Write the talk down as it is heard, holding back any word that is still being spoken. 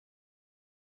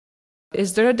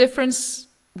Is there a difference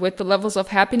with the levels of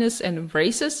happiness and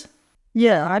races?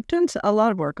 Yeah, I've done a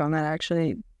lot of work on that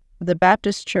actually. The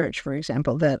Baptist Church, for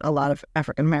example, that a lot of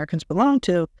African Americans belong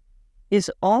to,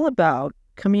 is all about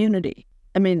community.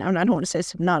 I mean, I don't want to say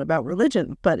it's not about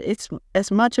religion, but it's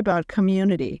as much about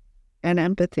community and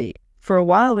empathy. For a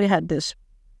while, we had this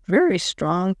very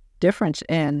strong difference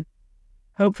in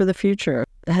hope for the future,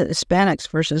 Hispanics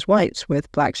versus whites,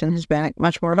 with blacks and Hispanic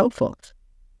much more hopeful.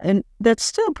 And that's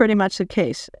still pretty much the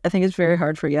case. I think it's very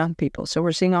hard for young people. So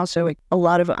we're seeing also a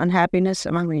lot of unhappiness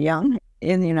among the young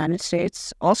in the United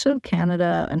States, also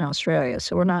Canada and Australia.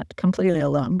 So we're not completely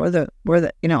alone. We're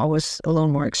always a little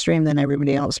more extreme than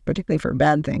everybody else, particularly for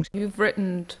bad things. You've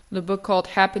written the book called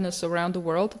Happiness Around the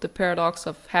World, The Paradox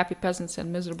of Happy Peasants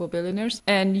and Miserable Billionaires.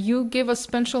 And you give a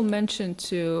special mention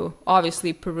to,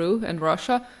 obviously, Peru and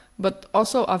Russia, but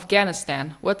also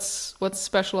Afghanistan. What's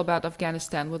special about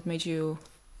Afghanistan? What made you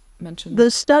mention? The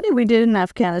study we did in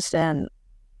Afghanistan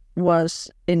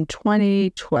was in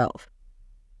 2012.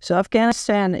 So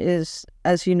Afghanistan is,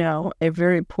 as you know, a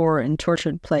very poor and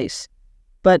tortured place,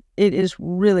 but it is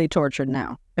really tortured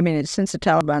now. I mean, since the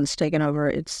Taliban's taken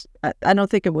over, I don't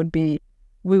think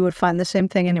we would find the same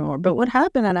thing anymore. But what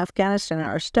happened in Afghanistan in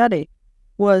our study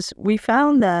was we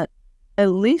found that,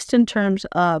 at least in terms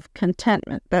of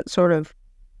contentment, that sort of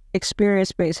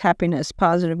experience-based happiness,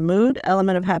 positive mood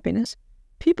element of happiness,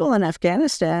 people in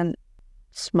Afghanistan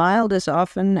smiled as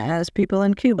often as people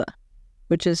in Cuba,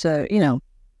 which is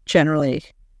generally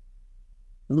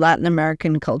Latin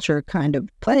American culture kind of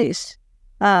place.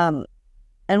 And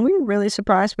we were really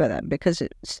surprised by that because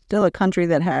it's still a country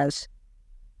that has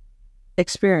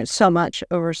experienced so much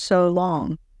over so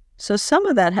long. So some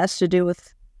of that has to do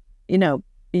with,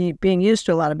 being used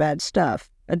to a lot of bad stuff,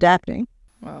 adapting.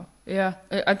 Wow. Yeah,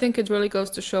 I think it really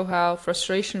goes to show how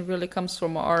frustration really comes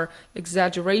from our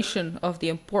exaggeration of the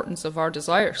importance of our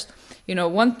desires.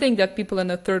 One thing that people in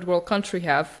a third world country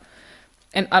have,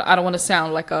 and I don't want to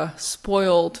sound like a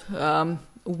spoiled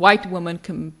white woman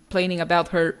complaining about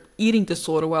her eating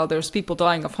disorder while there's people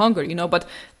dying of hunger, but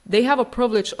they have a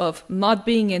privilege of not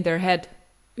being in their head.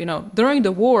 During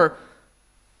the war,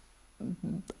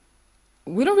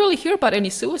 we don't really hear about any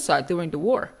suicide during the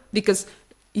war because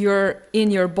you're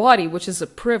in your body, which is a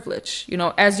privilege.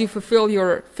 As you fulfill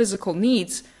your physical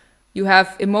needs, you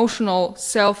have emotional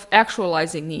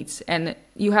self-actualizing needs, and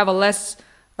you have a less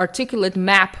articulate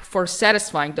map for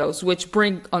satisfying those, which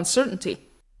bring uncertainty.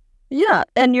 Yeah,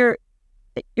 and you're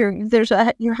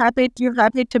happy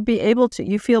to be able to.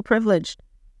 You feel privileged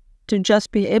to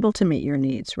just be able to meet your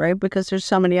needs, right? Because there's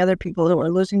so many other people who are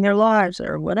losing their lives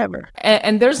or whatever.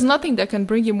 And there's nothing that can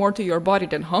bring you more to your body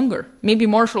than hunger. Maybe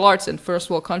martial arts in first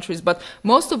world countries, but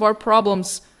most of our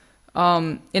problems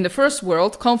in the first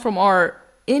world come from our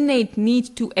innate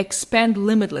need to expand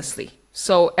limitlessly.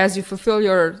 So as you fulfill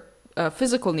your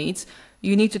physical needs,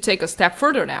 you need to take a step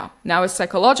further now. Now it's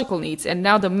psychological needs, and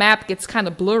now the map gets kind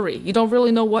of blurry. You don't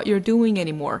really know what you're doing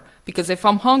anymore. Because if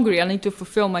I'm hungry, I need to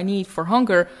fulfill my need for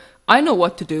hunger. I know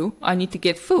what to do. I need to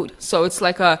get food. So it's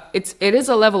like it is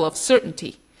a level of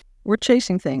certainty. We're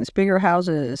chasing things, bigger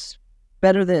houses,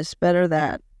 better this, better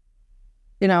that.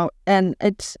 And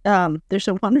it's there's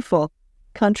a wonderful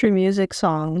country music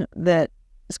song that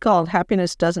is called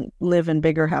 "Happiness Doesn't Live in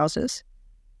Bigger Houses."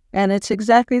 And it's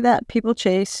exactly that. People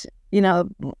chase,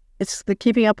 it's the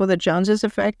keeping up with the Joneses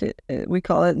effect, we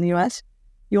call it in the U.S.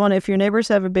 If your neighbors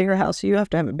have a bigger house, you have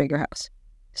to have a bigger house.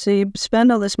 So you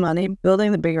spend all this money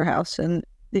building the bigger house, and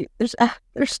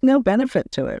there's no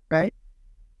benefit to it, right?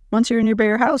 Once you're in your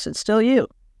bigger house, it's still you.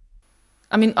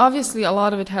 I mean, obviously, a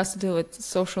lot of it has to do with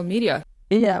social media.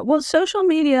 Yeah, well, social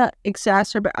media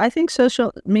exacerbates. I think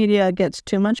social media gets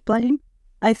too much blame.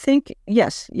 I think,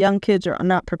 yes, young kids are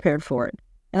not prepared for it.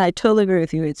 And I totally agree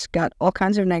with you. It's got all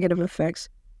kinds of negative effects.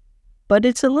 But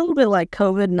it's a little bit like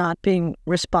COVID not being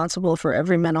responsible for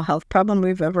every mental health problem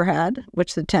we've ever had,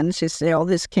 which the tendency is to say, oh,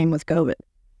 this came with COVID.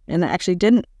 And it actually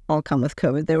didn't all come with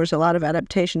COVID. There was a lot of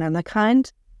adaptation. And the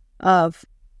kind of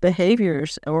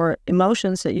behaviors or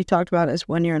emotions that you talked about as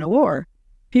when you're in a war,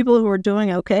 people who were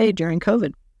doing okay during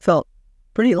COVID felt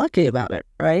pretty lucky about it,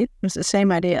 right? It was the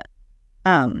same idea.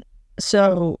 But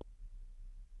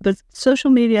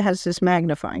social media has this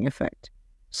magnifying effect.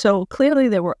 So clearly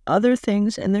there were other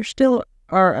things, and there still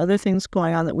are other things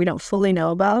going on that we don't fully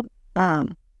know about. I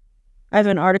have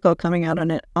an article coming out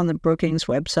on it on the Brookings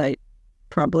website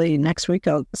probably next week.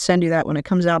 I'll send you that when it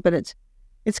comes out. But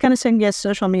it's kind of saying, yes,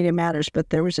 social media matters, but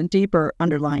there was a deeper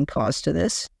underlying cause to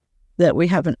this that we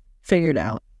haven't figured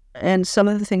out. And some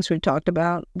of the things we've talked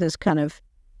about, this kind of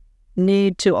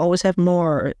need to always have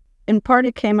more, in part,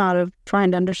 it came out of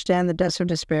trying to understand the deaths of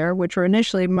despair, which were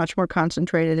initially much more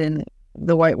concentrated in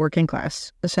the white working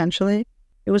class, essentially.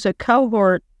 It was a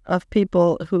cohort of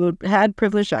people who had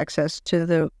privileged access to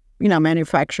the,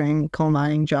 manufacturing, coal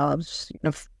mining jobs,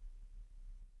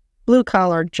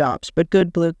 blue-collar jobs, but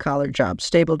good blue-collar jobs,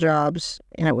 stable jobs,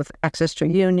 with access to a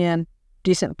union,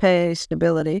 decent pay,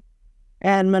 stability.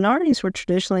 And minorities were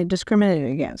traditionally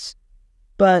discriminated against.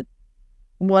 But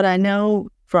what I know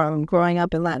from growing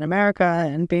up in Latin America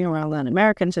and being around Latin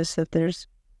Americans is that there's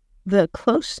the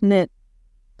close-knit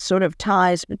sort of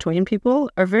ties between people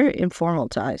are very informal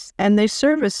ties. And they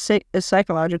serve as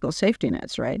psychological safety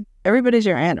nets, right? Everybody's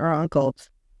your aunt or uncle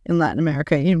in Latin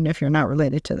America, even if you're not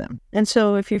related to them. And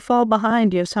so if you fall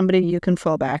behind, you have somebody you can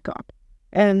fall back on.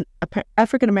 And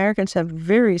African Americans have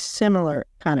very similar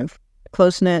kind of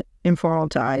close-knit informal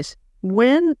ties.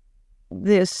 When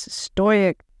this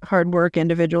stoic, hard work,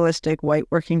 individualistic white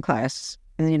working class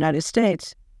in the United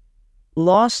States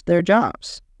lost their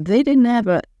jobs, they didn't have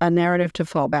a narrative to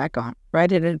fall back on,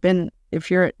 right? It had been, it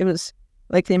was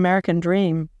like the American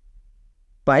dream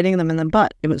biting them in the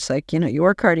butt. It was like, you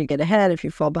work hard, you get ahead. If you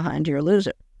fall behind, you're a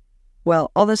loser.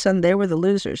 Well, all of a sudden, they were the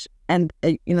losers. And,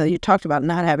 you talked about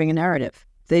not having a narrative.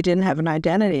 They didn't have an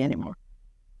identity anymore.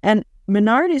 And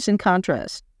minorities, in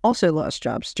contrast, also lost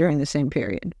jobs during the same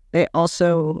period. They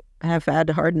also have had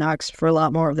hard knocks for a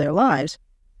lot more of their lives.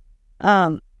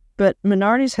 But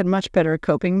minorities had much better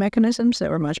coping mechanisms. They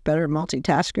were much better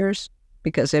multitaskers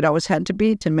because they'd always had to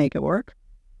be to make it work.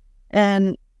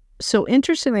 And so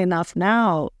interestingly enough,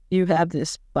 now you have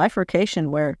this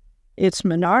bifurcation where it's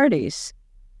minorities,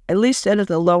 at least at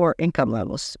the lower income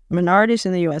levels. Minorities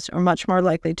in the U.S. are much more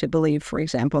likely to believe, for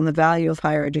example, in the value of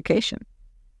higher education.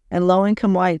 And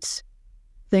low-income whites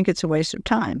think it's a waste of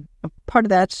time. Part of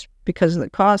that's because of the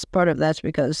cost. Part of that's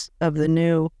because of the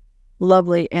new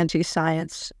lovely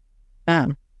anti-science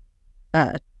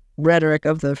rhetoric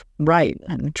of the right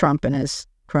and Trump and his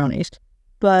cronies.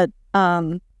 But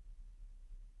part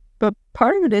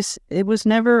of it is, it was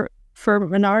never, for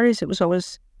minorities, it was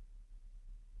always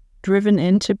driven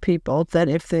into people that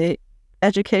if the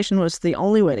education was the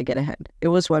only way to get ahead, it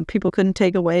was what people couldn't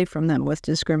take away from them with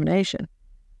discrimination.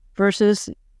 Versus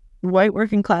white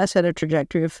working class had a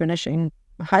trajectory of finishing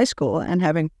high school and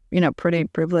having, pretty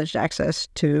privileged access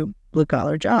to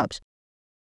blue-collar jobs.